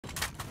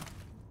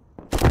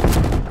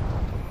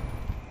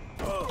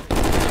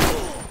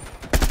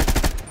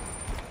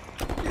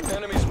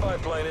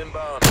supply plane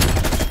inbound.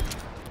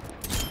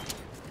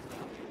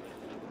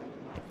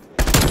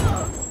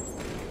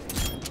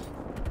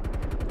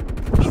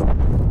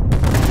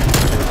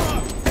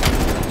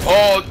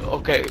 Oh,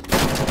 okay.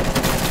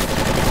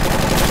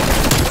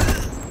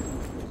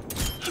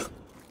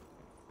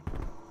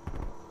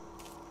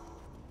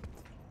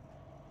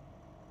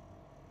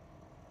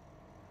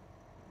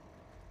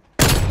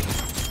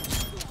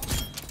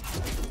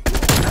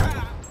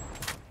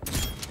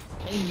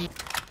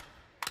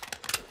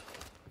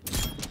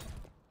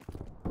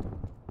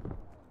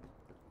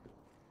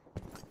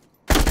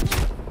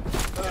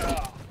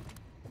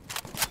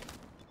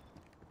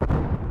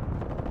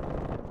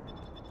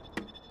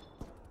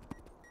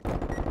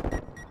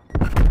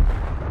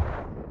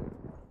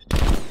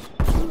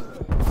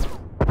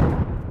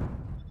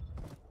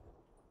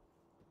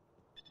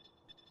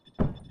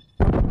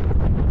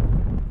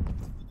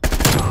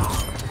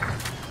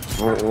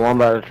 One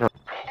by the truck.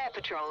 Air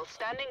Patrol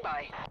standing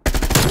by.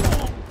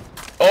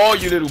 Oh,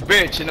 you little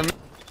bitch! In the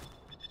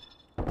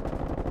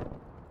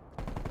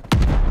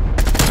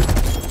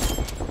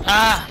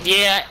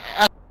Yeah.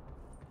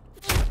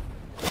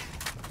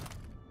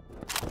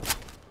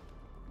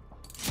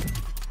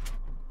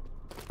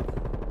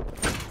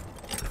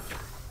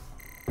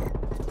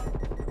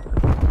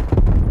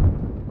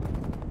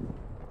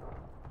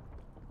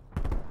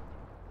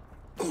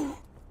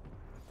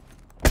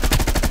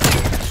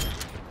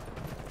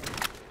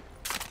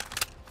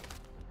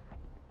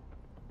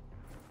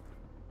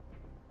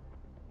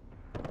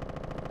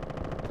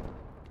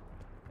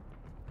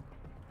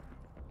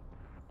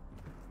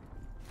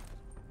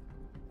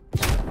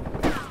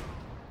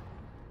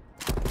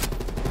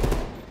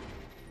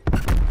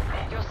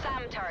 Your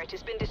SAM turret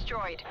has been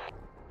destroyed.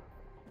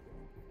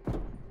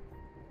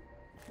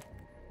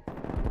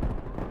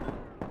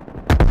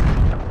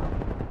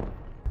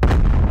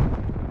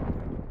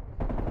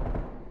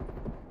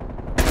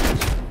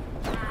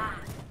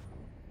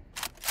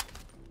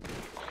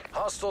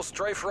 Hostile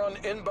strafe run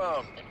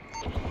inbound.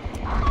 Good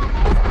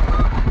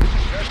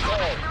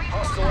call.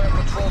 Hostile air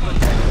patrol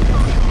detected.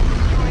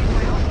 Destroyed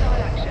by hostile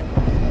action.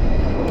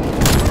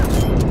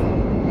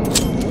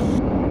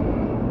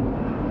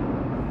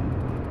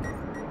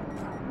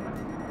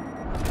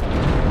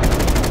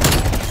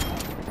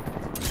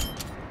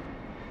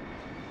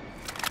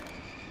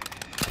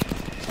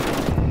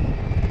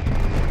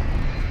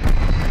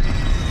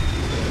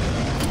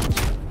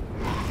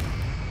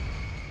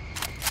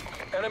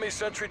 Enemy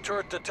sentry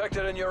turret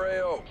detected in your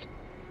AO.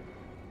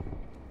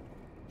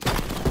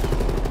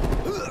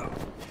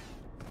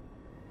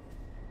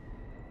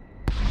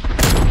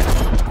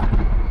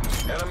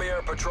 Enemy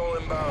air patrol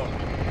inbound.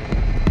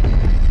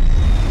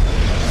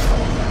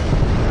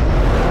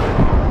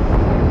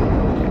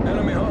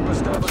 Enemy hub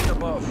established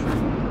above.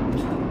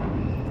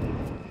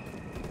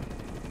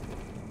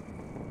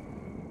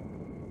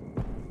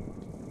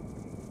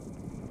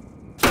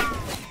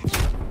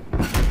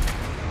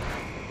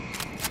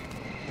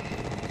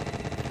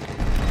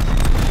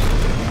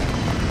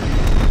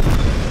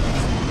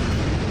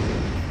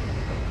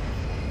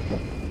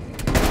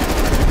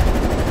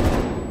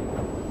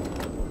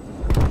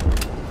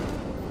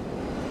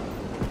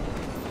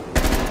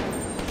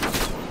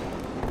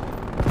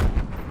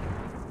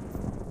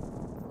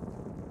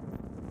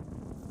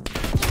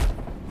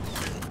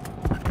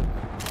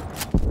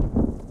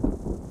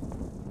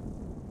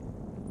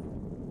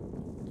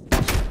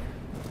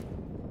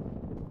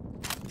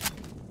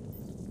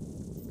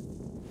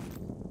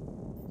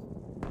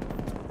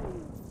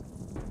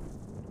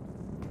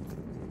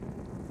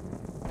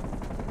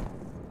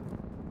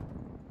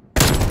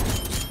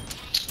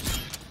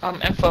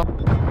 Info.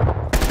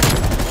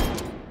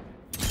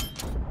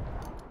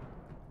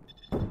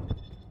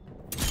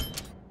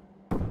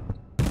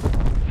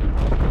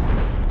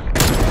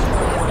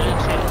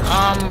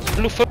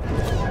 Blue foot.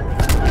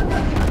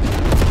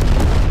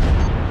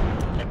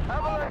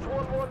 Avalanche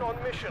 1-1 on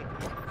mission.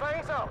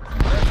 Fangs out.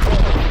 Red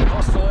call.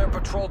 Hostile air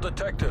patrol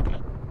detected. Your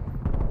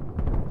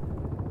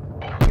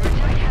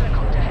attack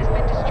helicopter has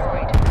been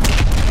destroyed.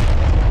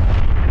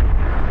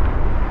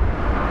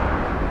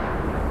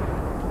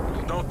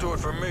 Don't do it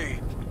for me.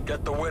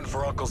 Get the win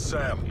for Uncle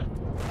Sam.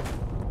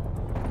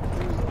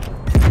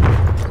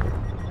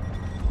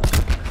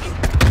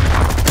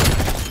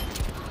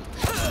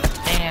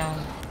 Damn.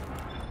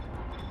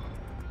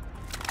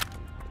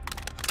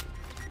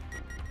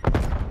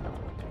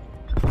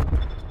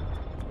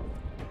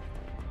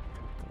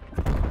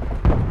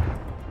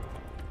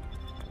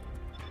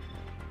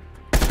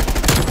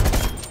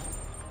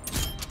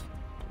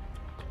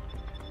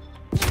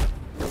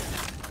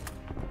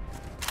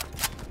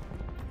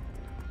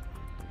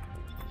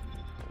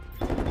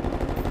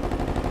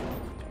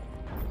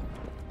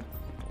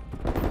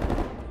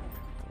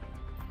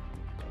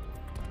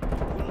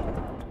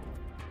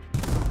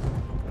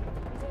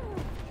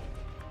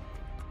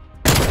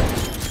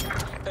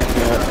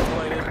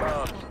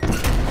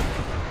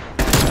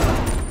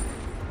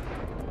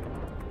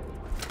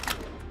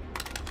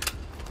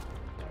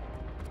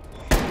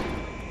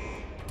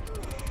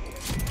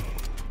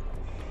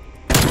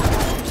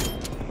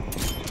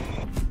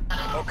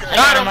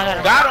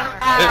 god. Got him.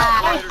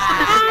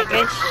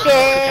 Good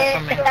shit.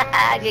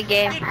 Good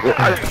game.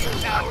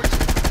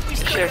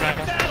 Shit,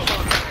 Randall.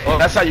 Oh,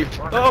 that's how you.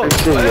 Oh, Good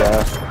shit,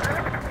 yeah.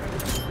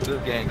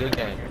 good game. Good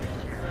game.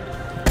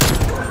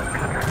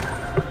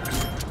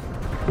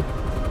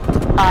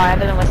 I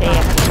don't know what to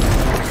say.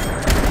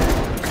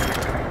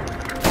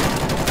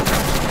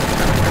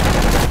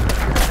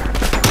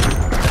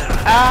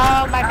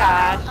 Oh my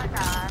gosh.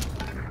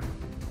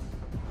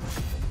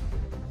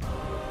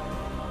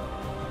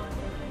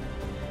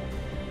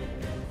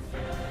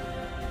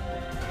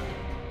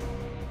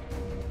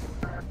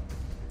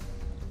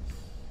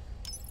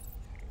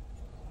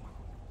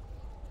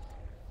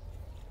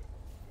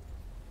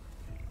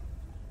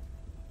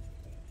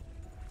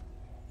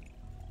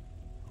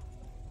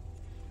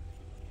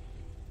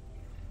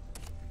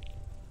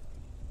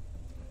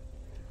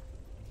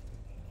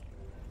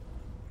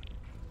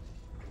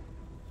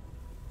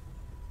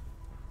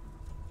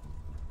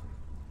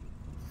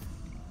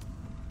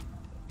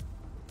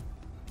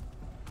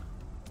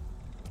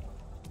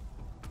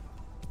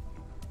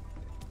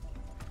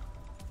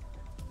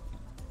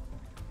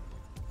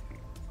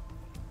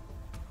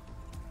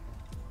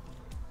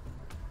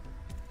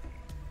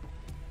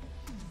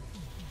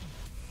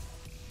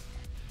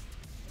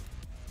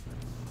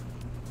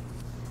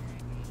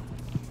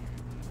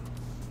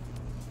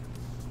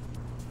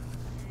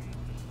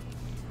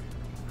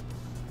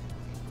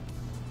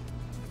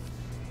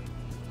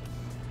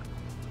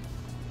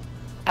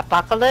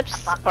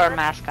 Apocalypse or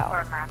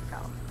Moscow?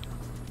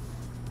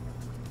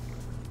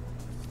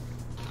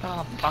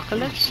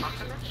 Apocalypse?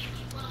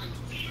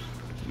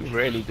 You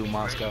rarely do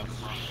Moscow.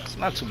 It's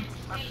not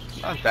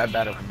that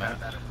bad of a map.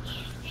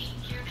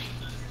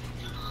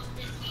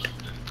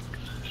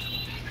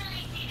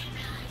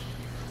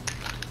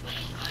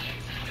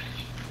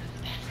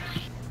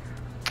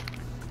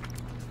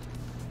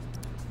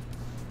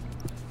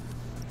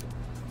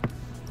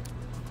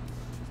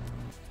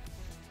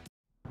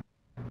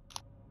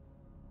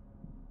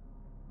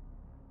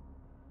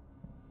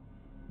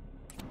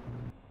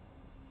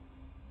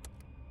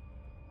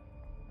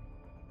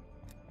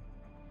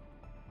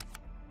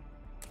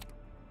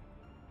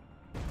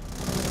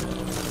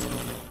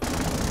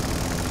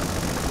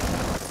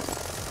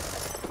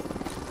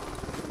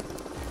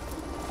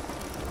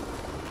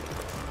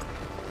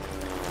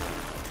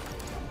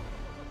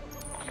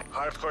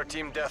 Hardcore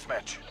team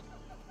deathmatch.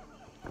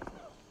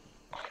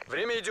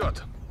 Время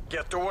идет.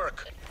 Get to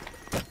work.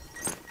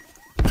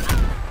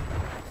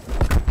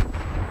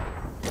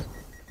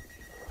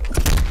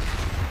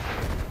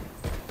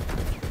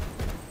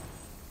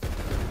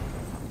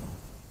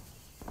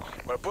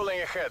 We're pulling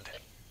ahead.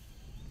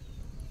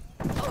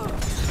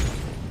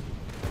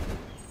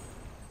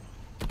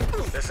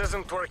 This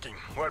isn't working.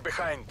 We're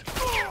behind.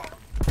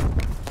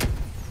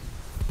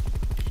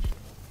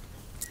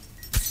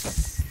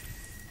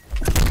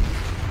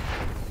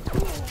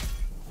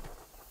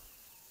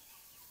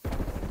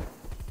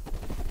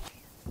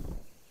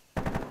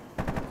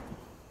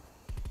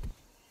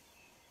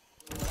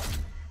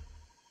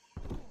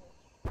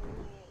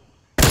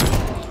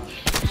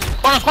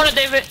 Corner,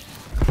 David.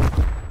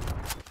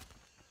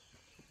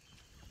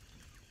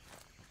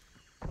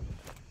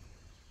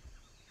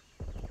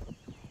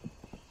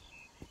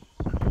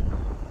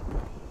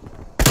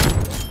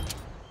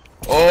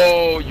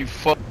 Oh, you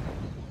fuck.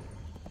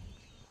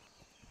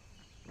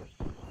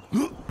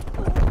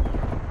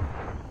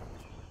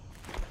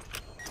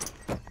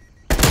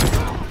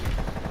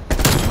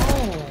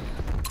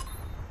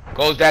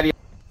 Goes daddy.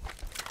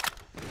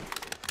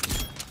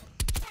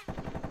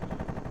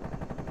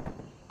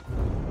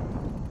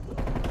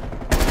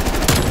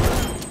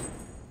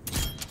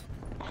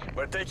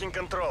 We're taking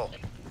control.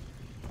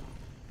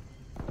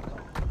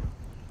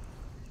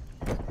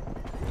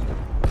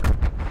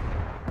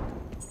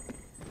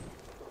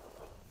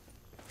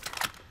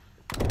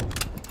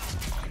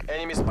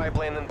 Enemy spy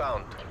plane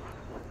inbound.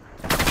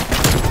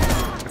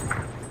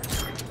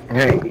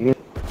 Hey,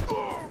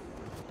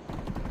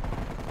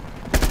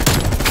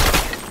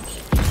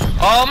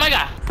 Oh my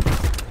god.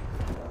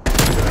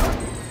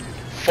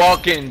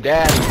 Fucking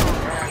daddy.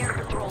 Air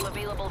patrol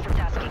available for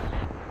tasking.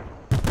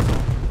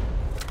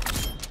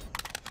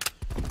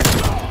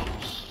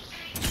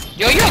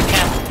 Yo,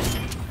 camp.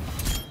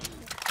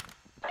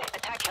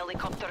 Attack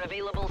helicopter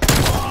available for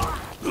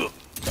tasking.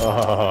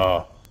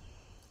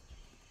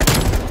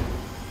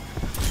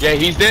 Yeah,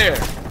 he's there.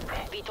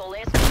 VTOL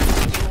S,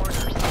 new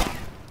orders.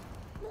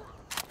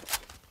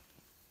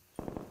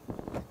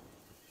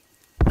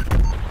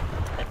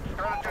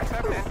 Current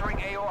intercept entering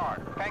AOR.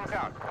 Tanks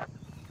out.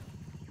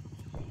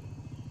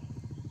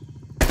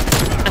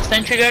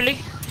 Sentry early.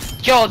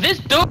 Yo, this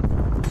dude.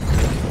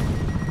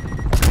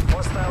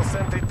 Hostile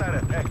sentry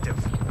turret active.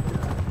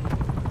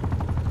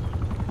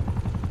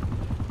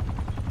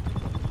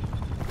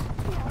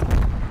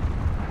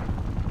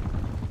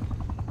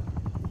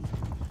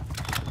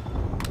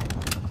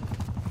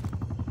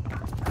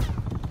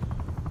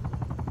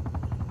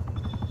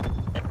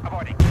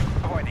 Avoiding.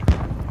 Avoiding.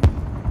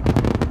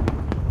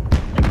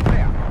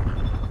 Clear.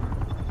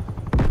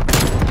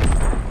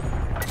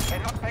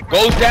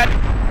 Goes that.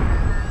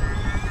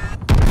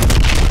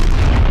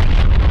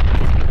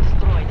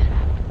 Destroyed.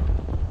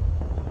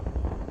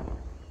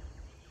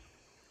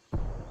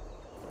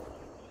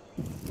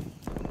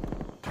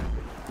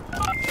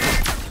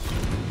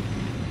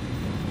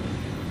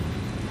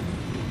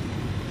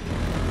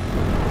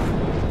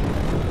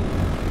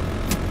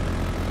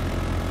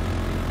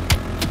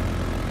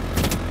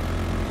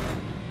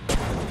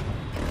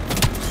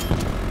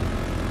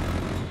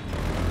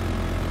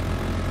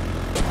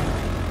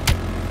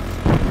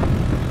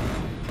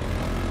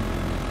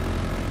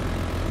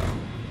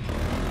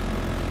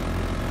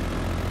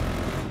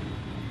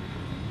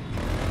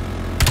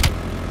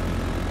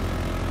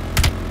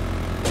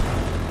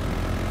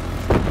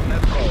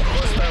 Net call.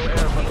 Hostile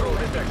air patrol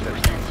detected.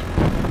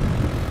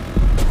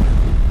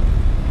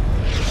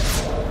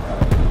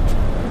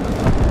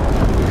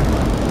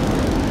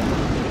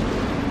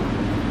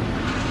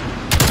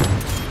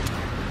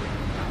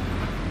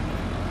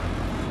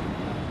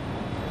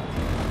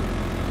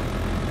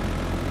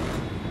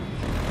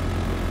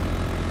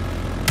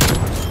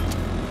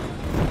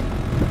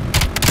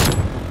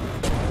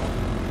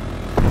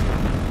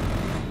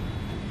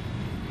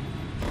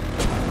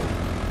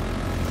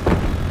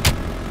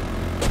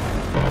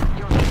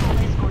 Your vehicle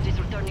escort is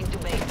returning to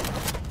base.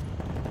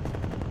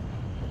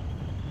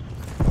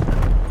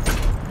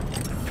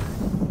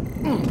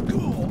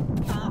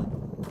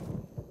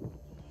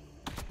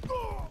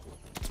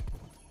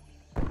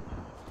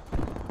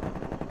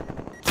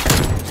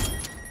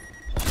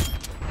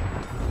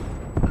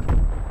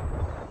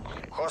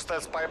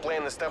 Hostile spy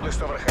plane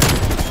established overhead.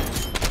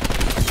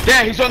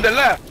 Damn, he's on the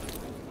left.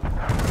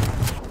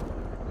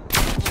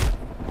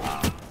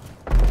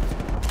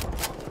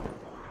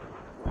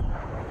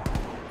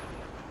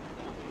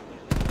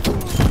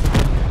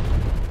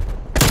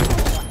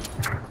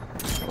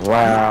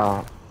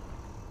 Wow.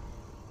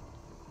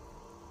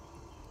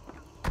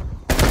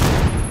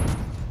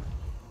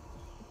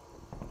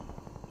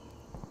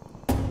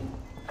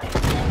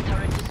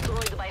 Turret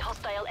destroyed by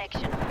hostile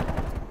action.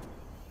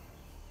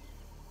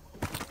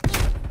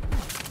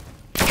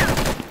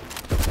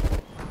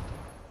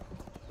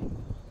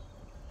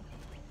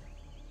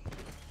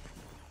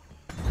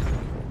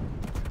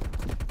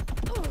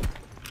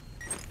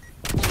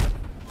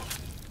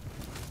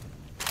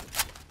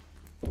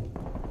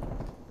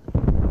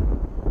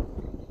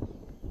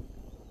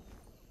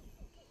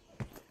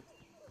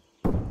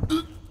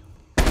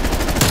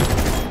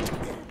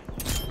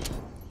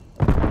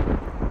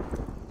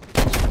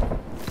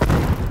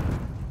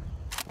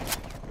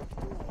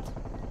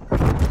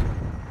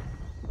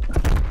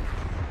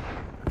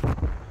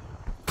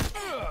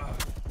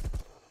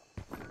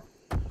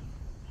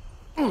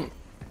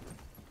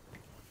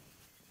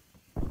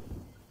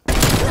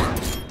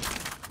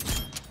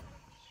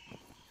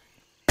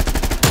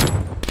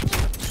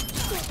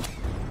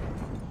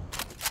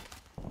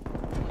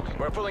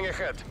 We're pulling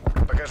ahead.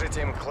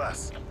 Покажите им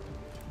класс.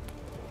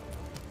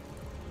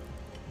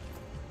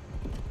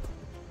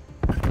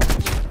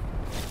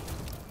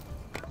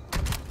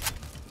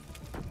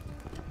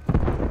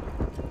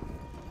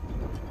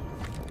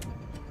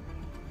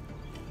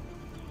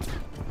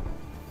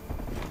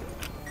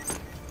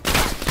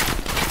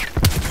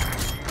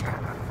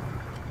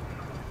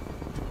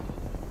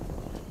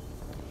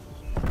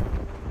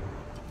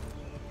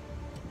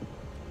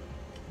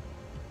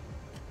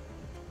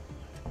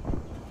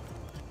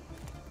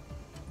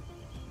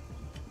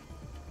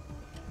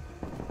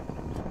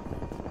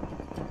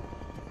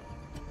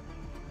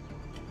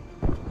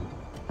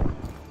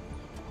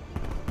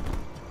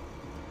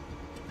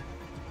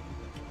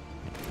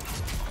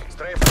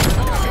 Strafe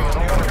incoming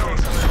on your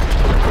location.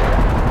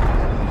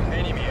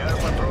 Enemy air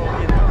patrol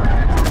inbound.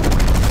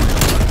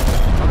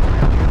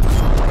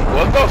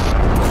 What the f?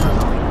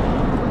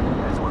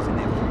 That was an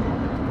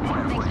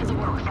Thanks for the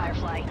work,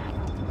 Firefly.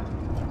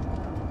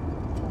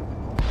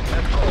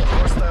 Net call.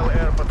 Hostile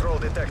air patrol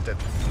detected.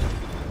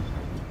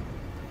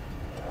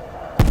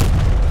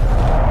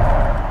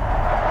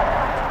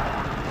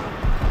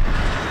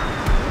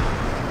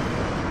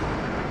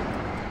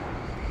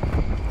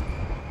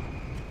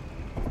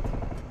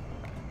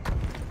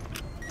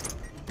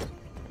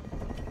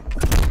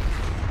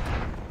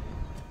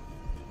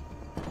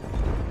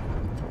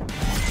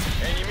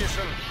 Any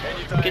mission,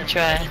 anytime, Good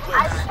try. any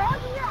place.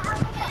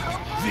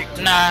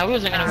 Nah, I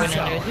wasn't gonna win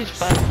anyway. He's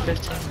 5 and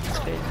 15. That's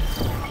crazy.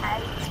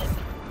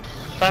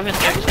 5 and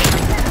 13.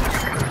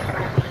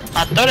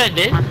 I thought I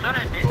did.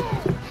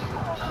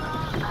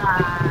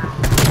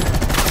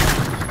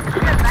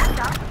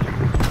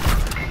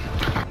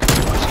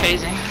 It's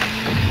crazy.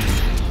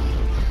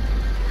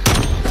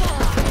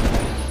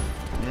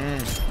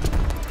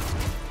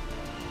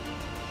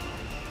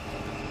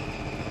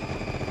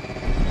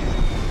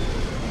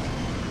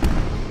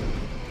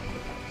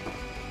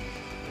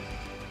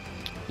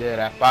 Yeah,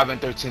 that 5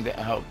 and 13 didn't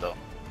help though,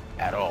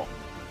 at all.